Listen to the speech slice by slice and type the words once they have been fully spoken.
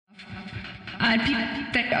And people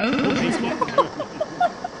think, oh, he's walking.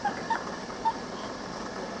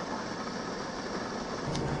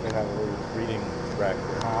 They have a little reading rack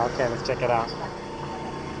there. Okay, let's check it out.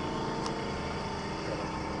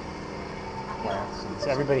 So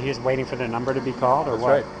everybody here's waiting for their number to be called, or That's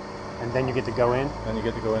what? right. And then you get to go in? And you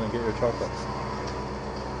get to go in and get your chocolate.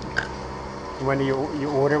 When do you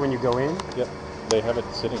order when you go in? Yep. They have it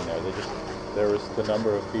sitting there. There is the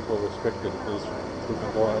number of people restricted is who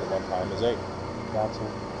can go in at one time is 8. Gotcha.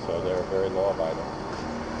 So they're very law abiding.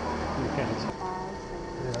 Okay.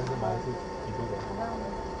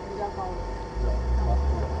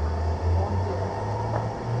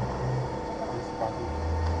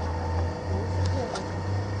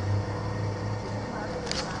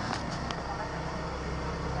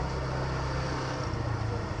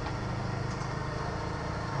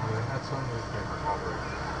 They had some newspaper coverage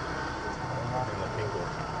in the Kingdom.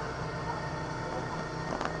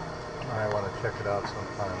 I want to check it out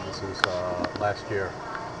sometime. This is last year,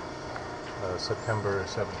 September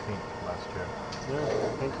 17th last year. Yeah,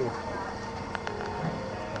 thank you.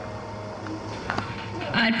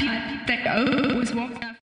 And people think, oh, he's walking.